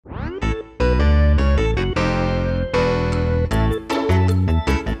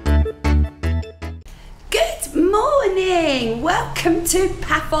welcome to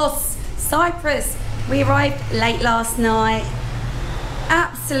Pathos, Cyprus. We arrived late last night.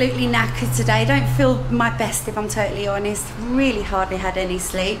 Absolutely knackered today. Don't feel my best if I'm totally honest. Really hardly had any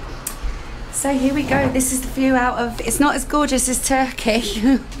sleep. So here we go. This is the view out of, it's not as gorgeous as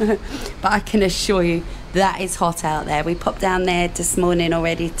Turkey, but I can assure you that is hot out there. We popped down there this morning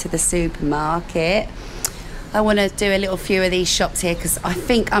already to the supermarket. I want to do a little few of these shops here because I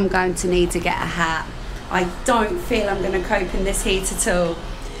think I'm going to need to get a hat. I don't feel I'm going to cope in this heat at all.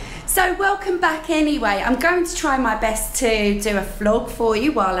 So welcome back anyway. I'm going to try my best to do a vlog for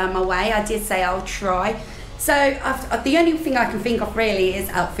you while I'm away. I did say I'll try. So the only thing I can think of really is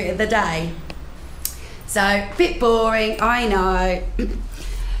outfit of the day. So a bit boring, I know.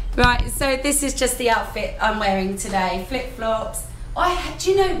 Right, so this is just the outfit I'm wearing today. Flip-flops.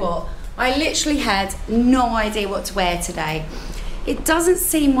 Do you know what? I literally had no idea what to wear today. It doesn't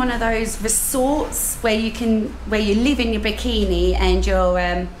seem one of those resorts where you live in your bikini and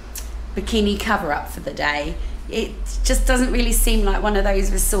your bikini cover up for the day. It just doesn't really seem like one of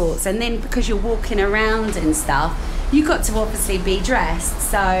those resorts. And then because you're walking around and stuff, you got to obviously be dressed.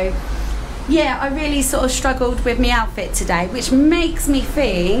 So yeah, I really sort of struggled with my outfit today, which makes me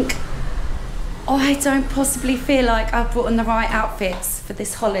think I don't possibly feel like I've brought on the right outfits for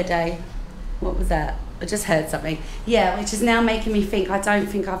this holiday. What was that? I just heard something. Yeah, which is now making me think I don't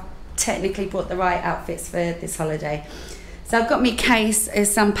think I've technically brought the right outfits for this holiday. So I've got my case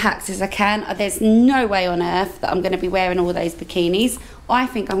as unpacked as I can. There's no way on earth that I'm going to be wearing all those bikinis. I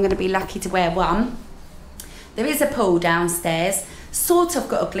think I'm going to be lucky to wear one. There is a pool downstairs. Sort of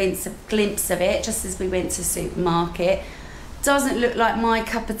got a glimpse of it just as we went to the supermarket. Doesn't look like my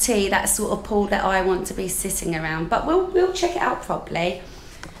cup of tea, that sort of pool that I want to be sitting around. But we'll check it out properly.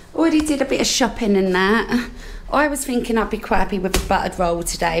 Already did a bit of shopping and that. I was thinking I'd be quite happy with a buttered roll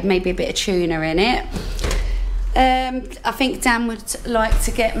today, maybe a bit of tuna in it. I think Dan would like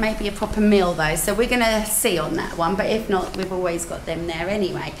to get maybe a proper meal though, so we're going to see on that one, but if not, we've always got them there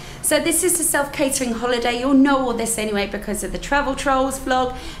anyway. So this is the self-catering holiday. You'll know all this anyway because of the Travel Trolls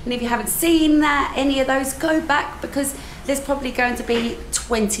vlog, and if you haven't seen that, any of those, go back because there's probably going to be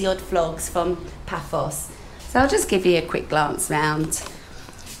 20 odd vlogs from Pathos. So I'll just give you a quick glance round.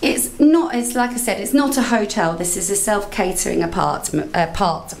 It's like I said, it's not a hotel. This is a self-catering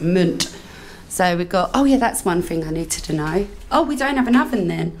apartment. So we've got, oh yeah, that's one thing I needed to know. Oh, we don't have an oven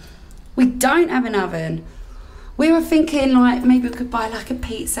then. We don't have an oven. We were thinking like maybe we could buy like a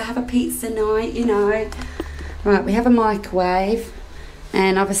pizza, have a pizza night, you know. Right, we have a microwave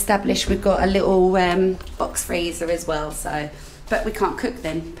and I've established we've got a little box freezer as well, so, but we can't cook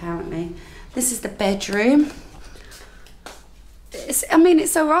then apparently. This is the bedroom. I mean,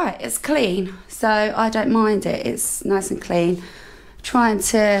 it's all right, it's clean, so I don't mind it. It's nice and clean. Trying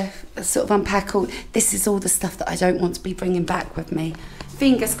to sort of unpack all, this is all the stuff that I don't want to be bringing back with me.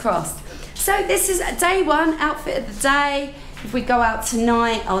 Fingers crossed. So this is day one, outfit of the day. If we go out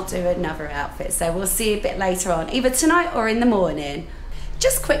tonight, I'll do another outfit. So we'll see a bit later on, either tonight or in the morning.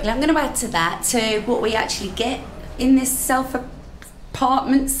 Just quickly, I'm going to add to that, to what we actually get in this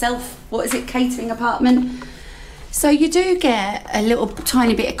catering apartment. So you do get a little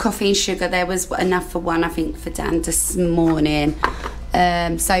tiny bit of coffee and sugar. There was enough for one, I think, for Dan this morning.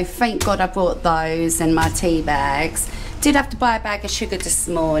 So thank God I brought those and my tea bags. Did have to buy a bag of sugar this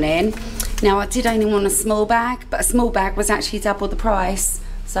morning. Now I did only want a small bag, but a small bag was actually double the price.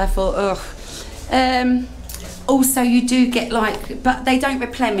 So I thought, ugh. Also you do get like, but they don't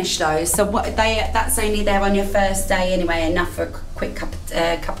replenish those. So that's only there on your first day anyway, enough for a quick cup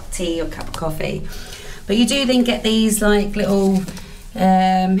of tea or cup of coffee. But you do then get these like little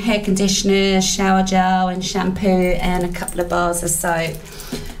hair conditioner, shower gel and shampoo and a couple of bars of soap.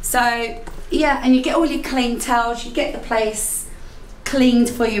 So yeah, and you get all your clean towels, you get the place cleaned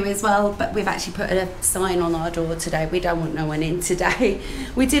for you as well, but we've actually put a sign on our door today, we don't want no one in today.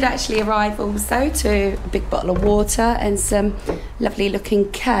 We did actually arrive also to a big bottle of water and some lovely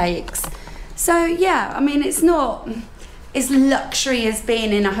looking cakes. So yeah, I mean it's not as luxury as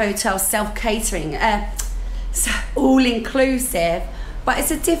being in a hotel self-catering, all-inclusive, but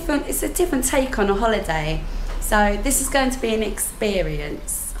it's a different take on a holiday. So this is going to be an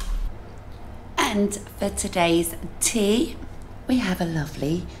experience. And for today's tea, we have a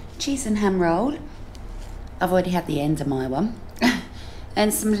lovely cheese and ham roll. I've already had the end of my one.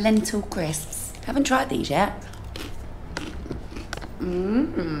 And some lentil crisps. Haven't tried these yet.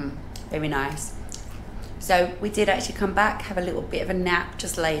 Very nice. So we did actually come back, have a little bit of a nap,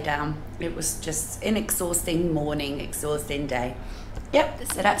 just lay down. It was just an exhausting morning, exhausting day. Yep,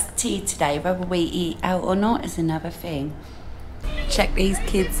 so that's tea today. Whether we eat out or not is another thing. Check these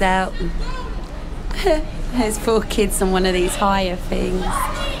kids out. There's 4 kids on one of these higher things.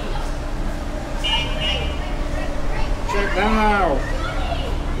 Check them out.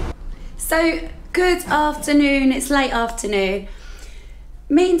 So, good afternoon. It's late afternoon.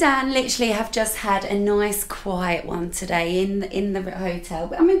 Me and Dan literally have just had a nice quiet one today in the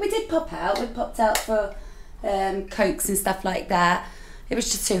hotel. I mean, we did pop out. We popped out for Cokes and stuff like that. It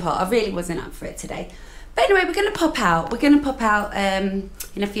was just too hot. I really wasn't up for it today. But anyway, we're going to pop out. We're going to pop out in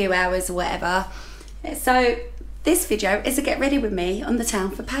a few hours or whatever. So this video is a get ready with me on the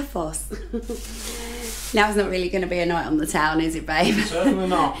town for Pathos. Now it's not really going to be a night on the town, is it, babe? Certainly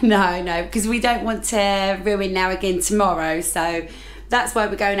not. No, because we don't want to ruin now again tomorrow. So that's why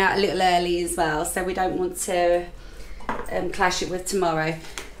we're going out a little early as well. So we don't want to clash it with tomorrow.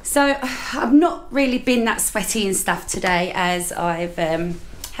 So I've not really been that sweaty and stuff today, as I've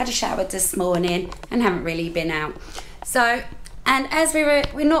had a shower this morning and haven't really been out. So, and as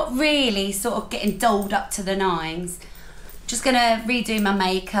we're not really sort of getting dolled up to the nines, just gonna redo my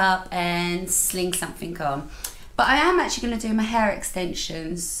makeup and sling something on. But I am actually gonna do my hair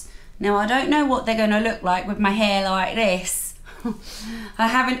extensions. Now I don't know what they're gonna look like with my hair like this. I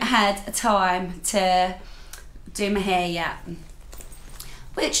haven't had time to do my hair yet.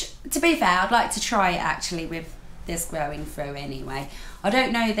 Which, to be fair, I'd like to try it actually with this growing through anyway. I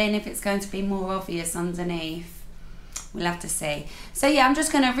don't know then if it's going to be more obvious underneath. We'll have to see. So yeah, I'm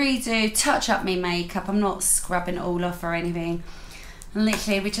just going to redo, touch up my makeup. I'm not scrubbing it all off or anything. And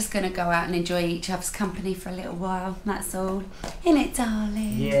literally, we're just going to go out and enjoy each other's company for a little while. That's all. Isn't it,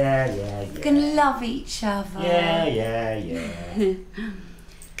 darling? Yeah. We're going to love each other. Yeah.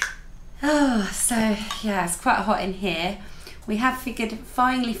 Oh, so yeah, it's quite hot in here. We have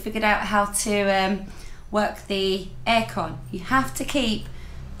finally figured out how to work the aircon. You have to keep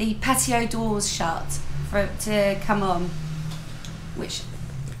the patio doors shut for it to come on, which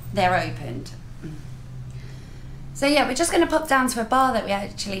they're opened. So yeah, we're just going to pop down to a bar that we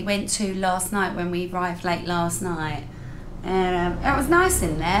actually went to last night when we arrived late last night. And it was nice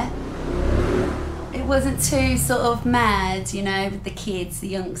in there. It wasn't too sort of mad, you know, with the kids, the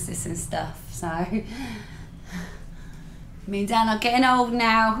youngsters and stuff. So me and Dan are getting old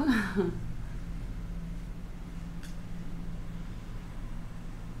now.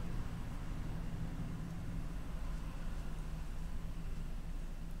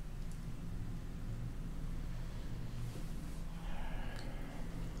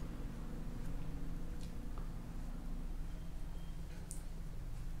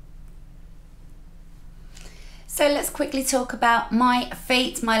 So let's quickly talk about my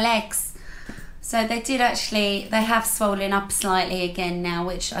feet, my legs. So they have swollen up slightly again now,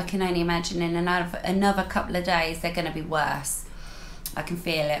 which I can only imagine in another couple of days they're going to be worse. I can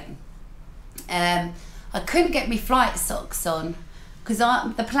feel it. I couldn't get my flight socks on because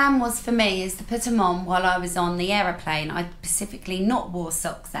the plan was for me is to put them on while I was on the aeroplane. I specifically not wore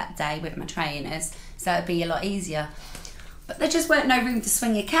socks that day with my trainers, so it'd be a lot easier. But there just weren't no room to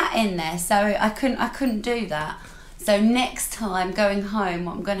swing a cat in there, so I couldn't do that. So next time going home,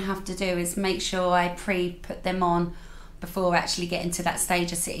 what I'm going to have to do is make sure I put them on before actually getting to that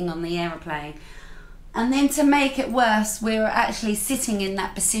stage of sitting on the aeroplane. And then to make it worse, we were actually sitting in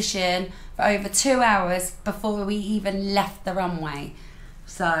that position for over 2 hours before we even left the runway.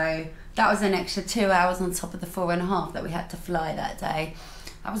 So that was an extra 2 hours on top of the 4.5 that we had to fly that day.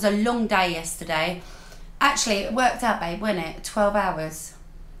 That was a long day yesterday. Actually, it worked out, babe, wasn't it? 12 hours.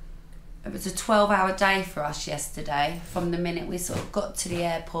 It was a 12-hour day for us yesterday from the minute we sort of got to the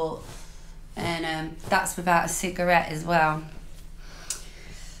airport. And that's without a cigarette as well.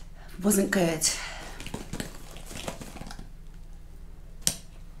 Wasn't good.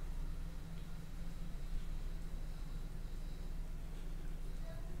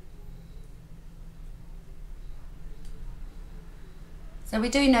 So we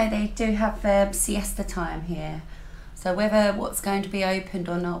do know they do have siesta time here. So whether what's going to be opened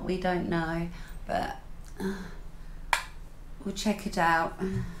or not, we don't know. But we'll check it out.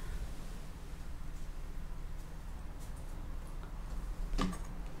 I'm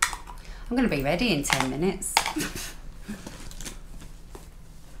going to be ready in 10 minutes.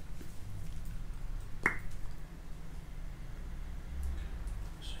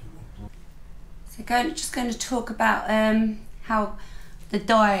 So just going to talk about how the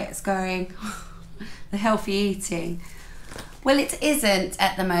diet's going. The healthy eating. Well, it isn't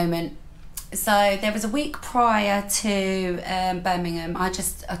at the moment. So there was a week prior to Birmingham. I was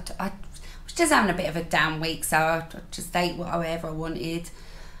just having a bit of a down week, so I just ate whatever I wanted,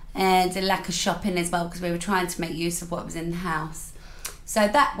 and a lack of shopping as well because we were trying to make use of what was in the house. So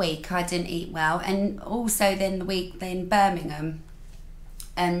that week I didn't eat well, and also then the week in Birmingham,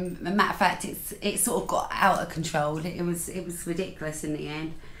 And a matter of fact, it sort of got out of control. It was ridiculous in the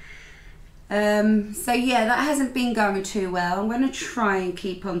end. So yeah, that hasn't been going too well. I'm going to try and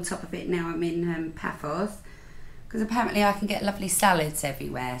keep on top of it now I'm in Pathos, because apparently I can get lovely salads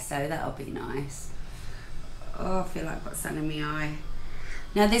everywhere, so that'll be nice. Oh, I feel like I've got something in my eye.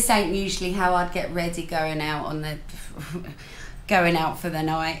 Now this ain't usually how I'd get ready going out on the going out for the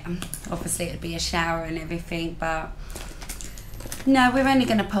night. Obviously it'd be a shower and everything, but no, we're only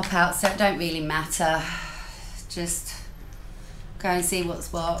going to pop out, so it don't really matter. Just go and see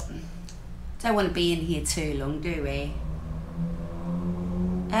what's what. Don't want to be in here too long, do we?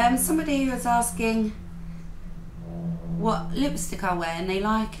 Somebody was asking what lipstick I wear and they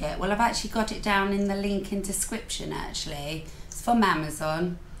like it. Well, I've actually got it down in the link in description actually. It's from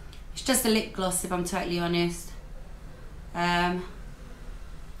Amazon. It's just a lip gloss if I'm totally honest. I'm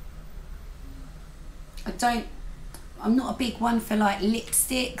not a big one for like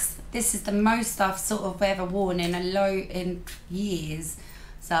lipsticks. This is the most I've sort of ever worn in years.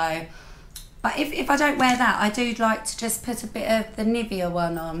 So, but if I don't wear that, I do like to just put a bit of the Nivea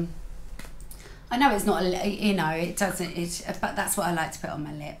one on. I know it's not, you know, it doesn't, but that's what I like to put on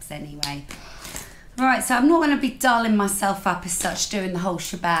my lips anyway. Right, so I'm not going to be dulling myself up as such doing the whole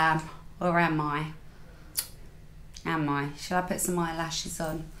shabam, or am I? Am I? Shall I put some eyelashes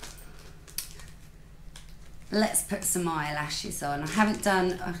on? Let's put some eyelashes on. I haven't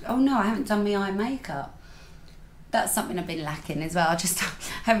done, oh no, I haven't done my eye makeup. That's something I've been lacking as well. I just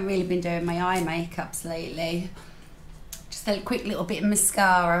haven't really been doing my eye makeups lately. Just a quick little bit of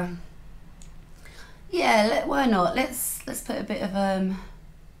mascara. Yeah, why not? Let's put a bit of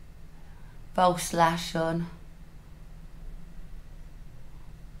false lash on.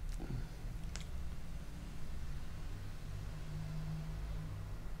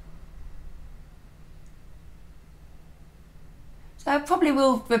 So I probably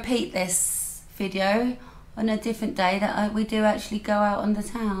will repeat this video on a different day that we do actually go out on the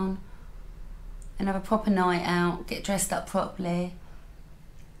town and have a proper night out, get dressed up properly.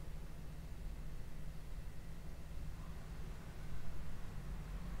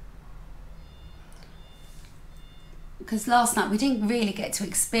 Because last night we didn't really get to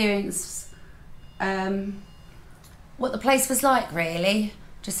experience what the place was like really.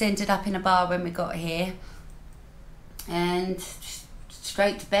 Just ended up in a bar when we got here and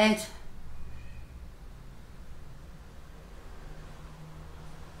straight to bed.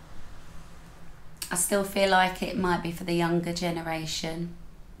 I still feel like it might be for the younger generation.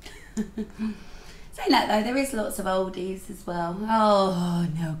 Saying that though, there is lots of oldies as well. Oh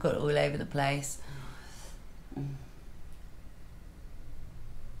no, I've got it all over the place.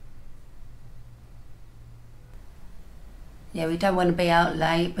 Yeah, we don't want to be out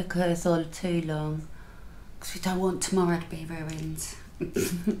late because or too long, because we don't want tomorrow to be ruined.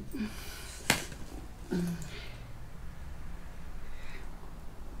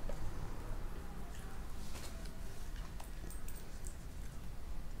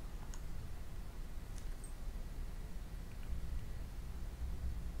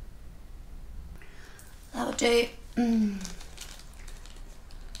 That'll do.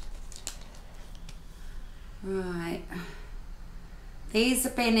 Right. These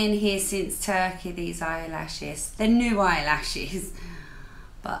have been in here since Turkey, these eyelashes. They're new eyelashes,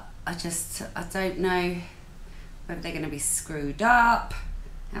 but I don't know whether they're going to be screwed up,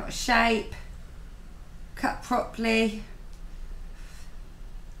 out of shape, cut properly.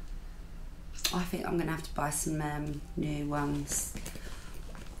 I think I'm going to have to buy some new ones.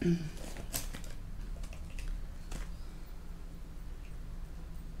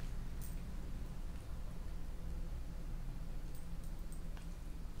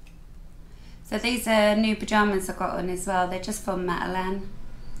 So these are new pyjamas I got on as well. They're just from Matalan.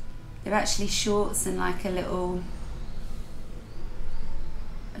 They're actually shorts and like a little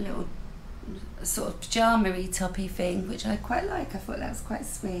sort of pyjama-y toppy thing, which I quite like. I thought that was quite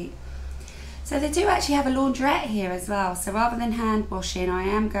sweet. So they do actually have a laundrette here as well. So rather than hand washing, I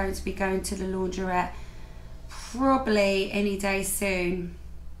am going to be going to the laundrette probably any day soon.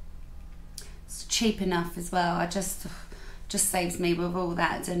 It's cheap enough as well. I just saves me with all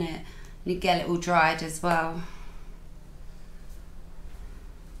that, doesn't it? And you get it all dried as well.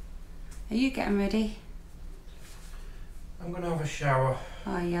 Are you getting ready? I'm gonna have a shower.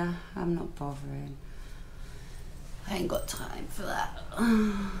 Oh yeah, I'm not bothering. I ain't got time for that.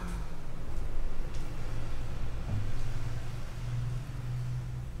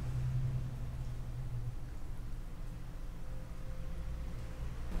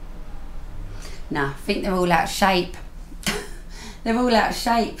 No, I think they're all out of shape. They're all out of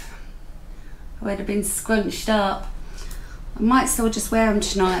shape. I would have been scrunched up. I might still just wear them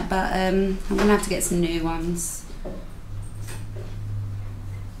tonight, but I'm gonna have to get some new ones.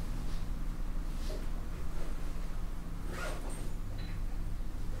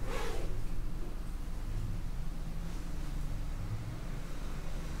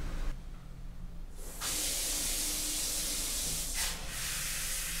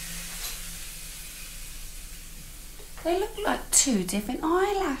 They look like two different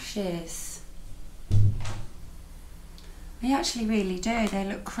eyelashes. They actually really do. They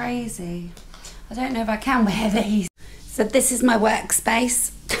look crazy. I don't know if I can wear these. So this is my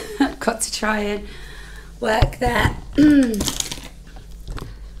workspace. I've got to try and work there.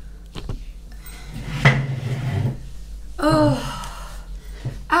 Oh,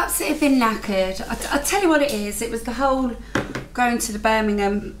 absolutely been knackered. I tell you what it is. It was the whole going to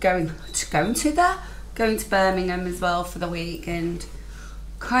Birmingham as well for the week, and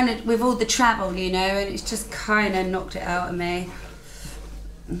kind of with all the travel, you know, and it's just kind of knocked it out of me.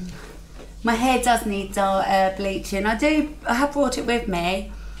 My hair does need bleaching. I have brought it with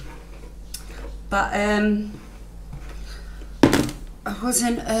me, but I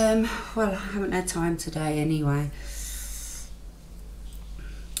wasn't well, I haven't had time today anyway.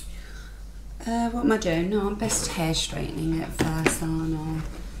 What am I doing? No, I'm best hair straightening it first, aren't I?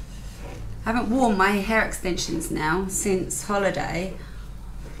 I haven't worn my hair extensions now since holiday,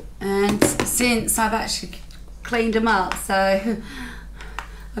 and since I've actually cleaned them up, so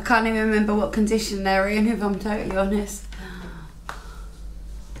I can't even remember what condition they're in, if I'm totally honest.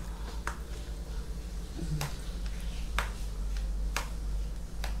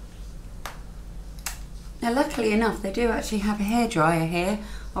 Now luckily enough, they do actually have a hairdryer here.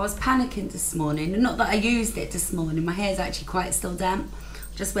 I was panicking this morning, not that I used it this morning, my hair's actually quite still damp.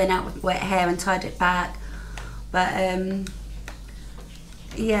 Just went out with wet hair and tied it back, but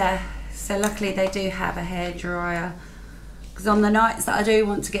yeah, so luckily they do have a hairdryer, because on the nights that I do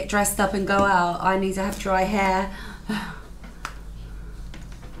want to get dressed up and go out, I need to have dry hair.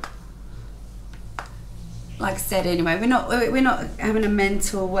 Like I said, anyway, we're not having a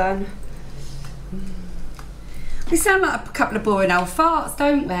mental one. We sound like a couple of boring old farts,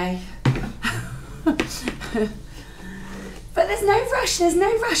 don't we? But there's no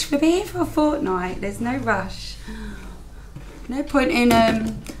rush, we'll be here for a fortnight, there's no rush. No point in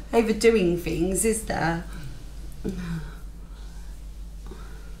overdoing things, is there?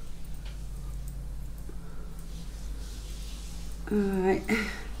 Alright,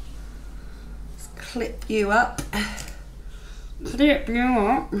 let's clip you up. Clip you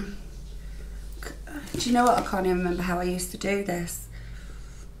up. Do you know what, I can't even remember how I used to do this.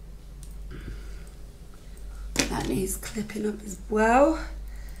 That needs clipping up as well.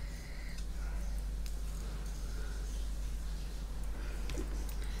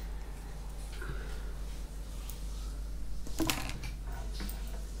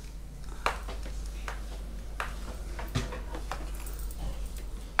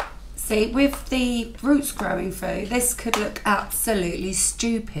 See, with the roots growing through, this could look absolutely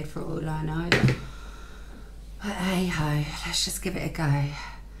stupid for all I know. But hey ho, let's just give it a go.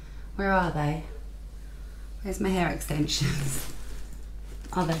 Where are they? Where's my hair extensions?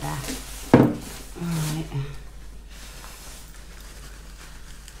 Oh, they're there. Alright.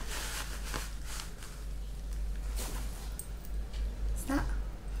 Is that?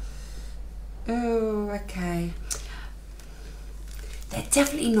 Oh, okay. They're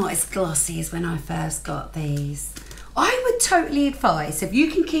definitely not as glossy as when I first got these. I would totally advise, if you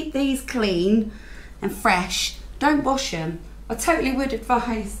can keep these clean and fresh, don't wash them. I totally would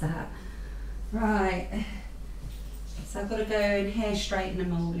advise that. Right. So I've got to go and hair straighten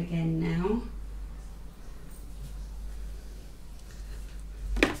them all again now.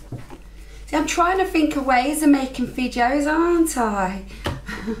 See, I'm trying to think of ways of making videos, aren't I?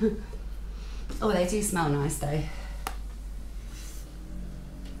 Oh, they do smell nice though.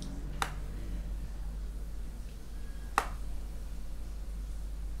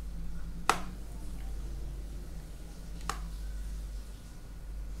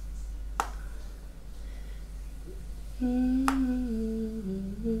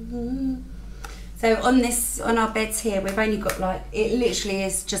 So on our beds here, we've only got like, it literally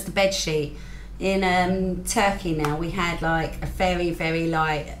is just a bed sheet. In Turkey now, we had like a very, very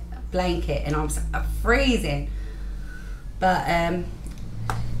light blanket, and I was freezing. But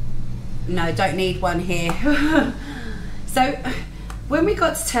no, don't need one here. So when we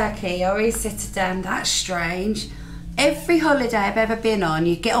got to Turkey, I always said to Dan, that's strange. Every holiday I've ever been on,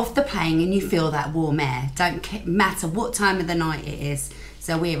 you get off the plane and you feel that warm air. Don't matter what time of the night it is.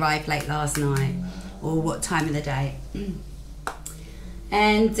 So we arrived late last night, or what time of the day.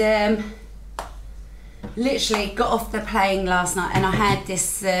 And Literally got off the plane last night and I had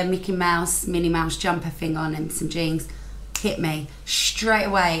this Minnie Mouse jumper thing on and some jeans. Hit me straight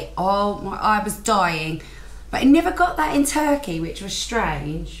away. Oh my, I was dying. But I never got that in Turkey, which was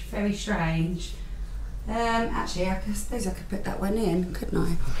strange, very strange. Actually, I suppose I could put that one in, couldn't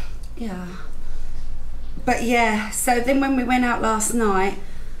I? Yeah. But yeah, so then when we went out last night,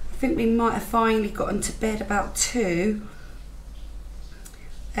 I think we might have finally gotten to bed about 2.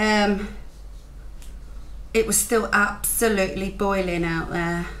 It was still absolutely boiling out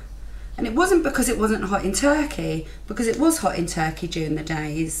there. And it wasn't because it wasn't hot in Turkey, because it was hot in Turkey during the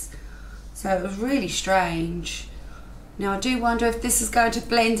days. So it was really strange. Now I do wonder if this is going to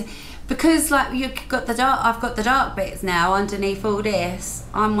blend, because like you've got the dark, I've got the dark bits now underneath all this.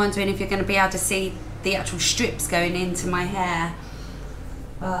 I'm wondering if you're going to be able to see the actual strips going into my hair.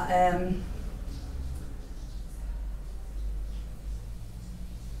 But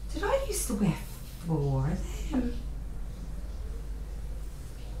did I used to wear 4 of them?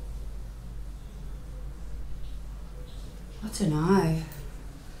 I don't know.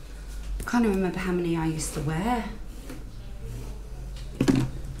 I can't remember how many I used to wear.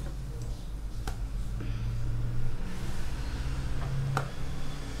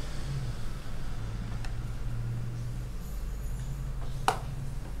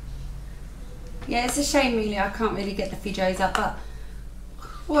 Yeah, it's a shame really I can't really get the videos up, but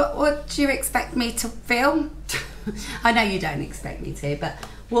what do you expect me to film? I know you don't expect me to, but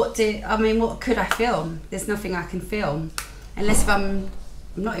what could I film? There's nothing I can film. Unless if I'm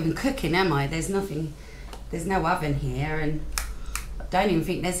not even cooking, am I? There's nothing, there's no oven here, and I don't even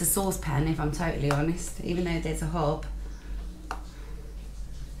think there's a saucepan, if I'm totally honest, even though there's a hob.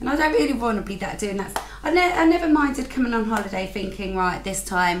 And I don't really want to be doing that. I never minded coming on holiday thinking, right, this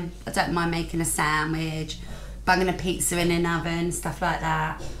time I don't mind making a sandwich, banging a pizza in an oven, stuff like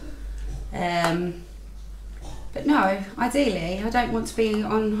that. But no, ideally, I don't want to be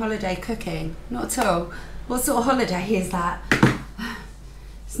on holiday cooking, not at all. What sort of holiday is that?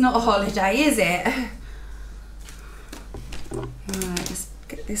 It's not a holiday, is it? Right, let's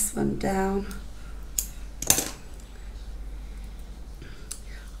get this one down.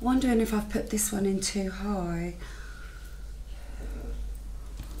 I'm wondering if I've put this one in too high.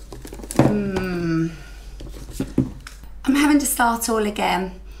 I'm having to start all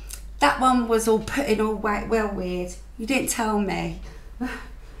again. That one was all put in all well weird. You didn't tell me.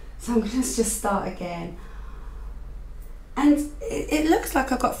 So I'm gonna just start again. And it looks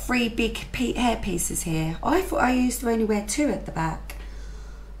like I've got 3 big hair pieces here. I thought I used to only wear 2 at the back.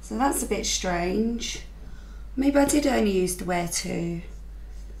 So that's a bit strange. Maybe I did only used to wear 2.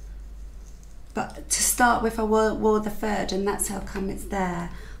 But to start with, I wore the 3rd, and that's how come it's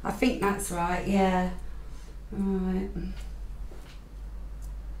there. I think that's right, yeah. Alright.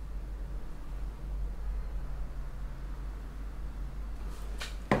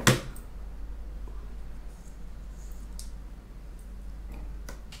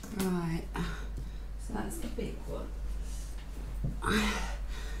 Right, so that's the big one.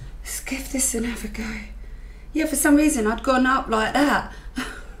 Let's give this another go. Yeah, for some reason I'd gone up like that.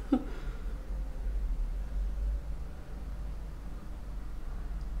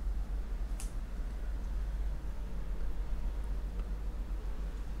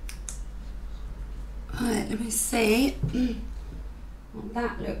 Right, let me see what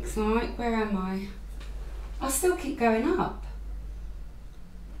that looks like. Where am I? I still keep going up.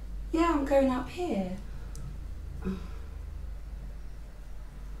 Yeah, I'm going up here. I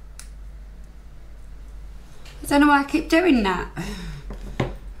don't know why I keep doing that.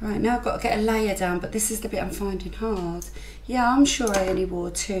 Right, now I've got to get a layer down, but this is the bit I'm finding hard. Yeah, I'm sure I only wore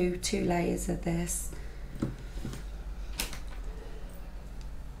two layers of this.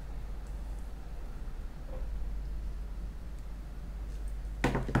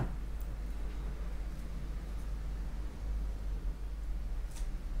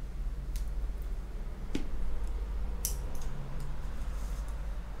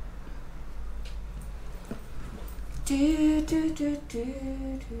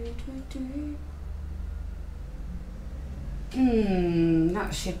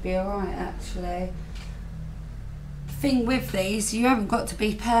 That should be alright actually. The thing with these, you haven't got to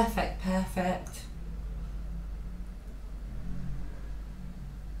be perfect.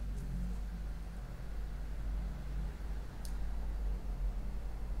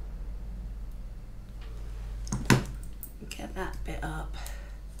 Get that bit up.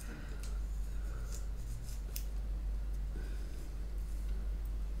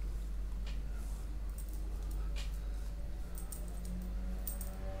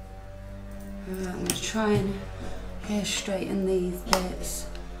 I'm going to try and hair straighten these bits.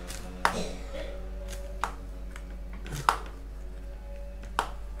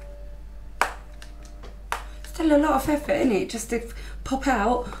 still a lot of effort in it just to pop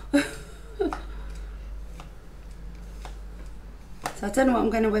out. So I don't know what I'm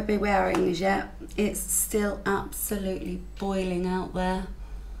going to be wearing as yet. It's still absolutely boiling out there.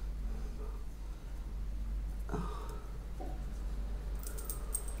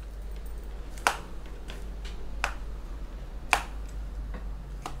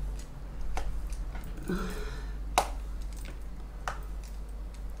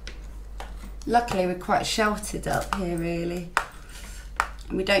 Luckily we're quite sheltered up here really,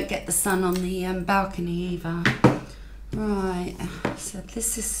 and we don't get the sun on the balcony either. Right, so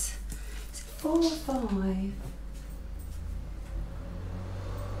this is 4 or 5?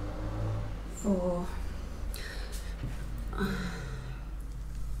 4.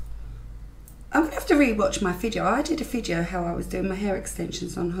 I'm gonna have to re-watch my video. I did a video how I was doing my hair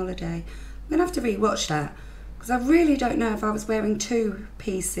extensions on holiday. I'm gonna have to re-watch that because I really don't know if I was wearing 2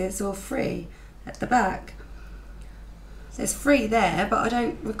 pieces or 3 at the back. There's 3 there, but I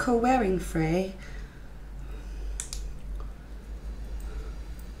don't recall wearing 3.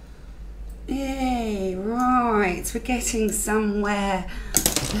 Yay, right, we're getting somewhere.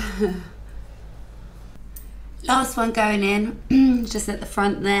 Last one going in, just at the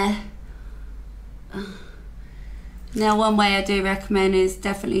front there. Now one way I do recommend is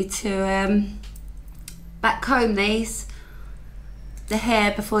definitely to back comb the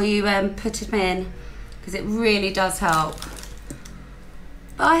hair before you put them in, because it really does help.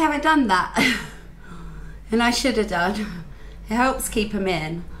 But I haven't done that and I should have done. It helps keep them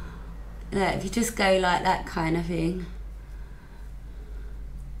in. If you just go like that kind of thing.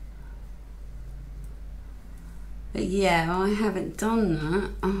 But yeah, I haven't done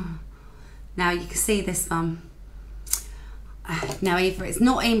that. Oh. Now you can see this one. Now either it's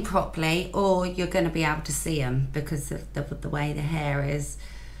not in properly or you're going to be able to see them because of the way the hair is.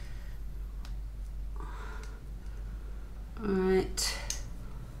 Alright.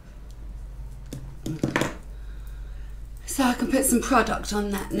 So I can put some product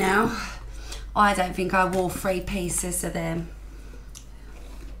on that now. I don't think I wore 3 pieces of them.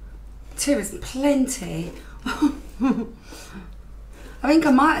 2 is plenty. I think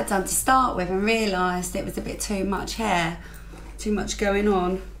I might have done to start with and realised it was a bit too much hair, too much going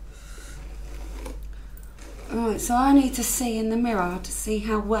on. Alright, so I need to see in the mirror to see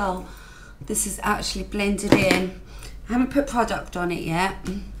how well this is actually blended in. I haven't put product on it yet.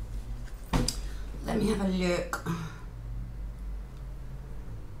 Let me have a look.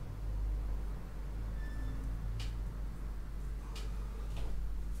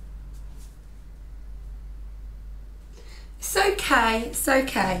 It's okay, it's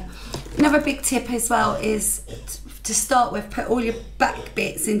okay. Another big tip as well is to start with, put all your back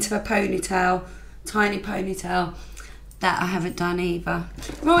bits into a ponytail, tiny ponytail. That I haven't done either.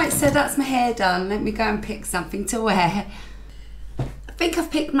 Right, so that's my hair done. Let me go and pick something to wear. I think I've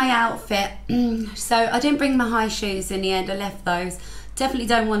picked my outfit. So I didn't bring my high shoes in the end, I left those. Definitely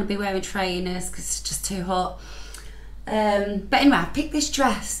don't want to be wearing trainers because it's just too hot. But anyway, I picked this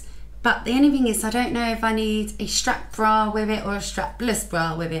dress. But the only thing is, I don't know if I need a strap bra with it or a strapless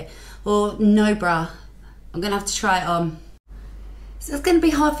bra with it, or no bra. I'm gonna have to try it on. So it's gonna be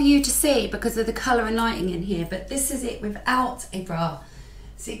hard for you to see because of the colour and lighting in here, but this is it without a bra.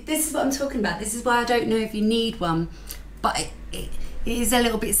 See, this is what I'm talking about. This is why I don't know if you need one, but it is a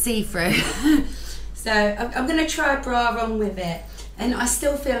little bit see-through. So I'm gonna try a bra on with it, and I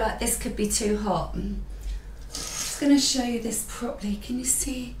still feel like this could be too hot. I'm just gonna show you this properly. Can you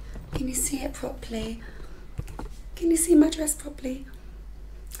see? Can you see it properly? Can you see my dress properly?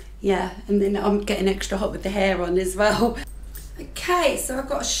 Yeah, and then I'm getting extra hot with the hair on as well. Okay, so I've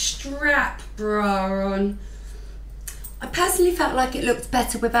got a strap bra on. I personally felt like it looked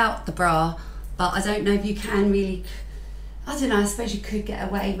better without the bra, but I don't know if you can really, I don't know, I suppose you could get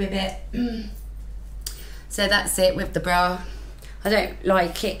away with it. So that's it with the bra. I don't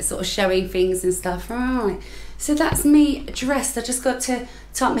like it sort of showing things and stuff. Right. So that's me dressed. I just got to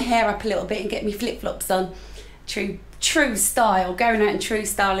tie my hair up a little bit and get me flip-flops on. True style, going out in true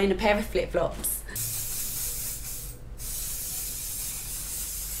style in a pair of flip-flops.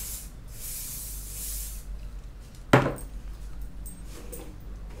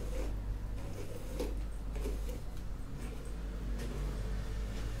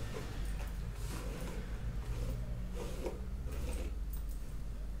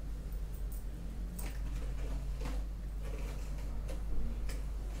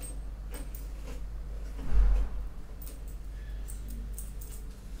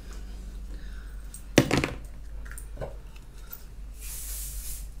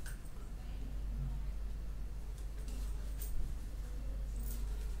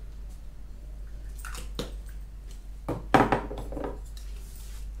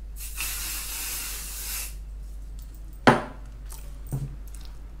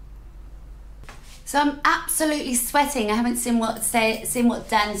 So I'm absolutely sweating. I haven't seen what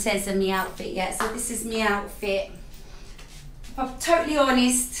Dan says in my outfit yet. So this is my outfit. If I'm totally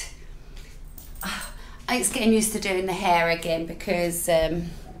honest, it's getting used to doing the hair again because I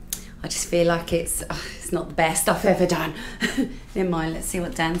just feel like it's not the best I've ever done. Never mind, let's see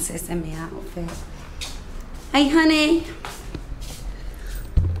what Dan says in my outfit. Hey honey,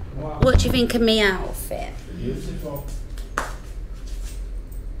 Wow. what do you think of my outfit? Beautiful.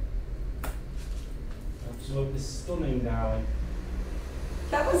 Absolutely stunning, darling.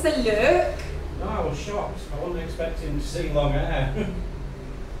 That was a look. No, I was shocked. I wasn't expecting to see long hair.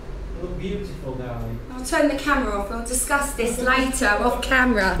 You look beautiful, darling. I'll turn the camera off. We'll discuss this later off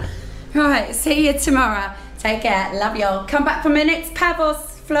camera. Right, see you tomorrow. Take care. Love y'all. Come back for my next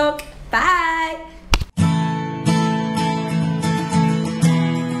Pathos vlog. Bye.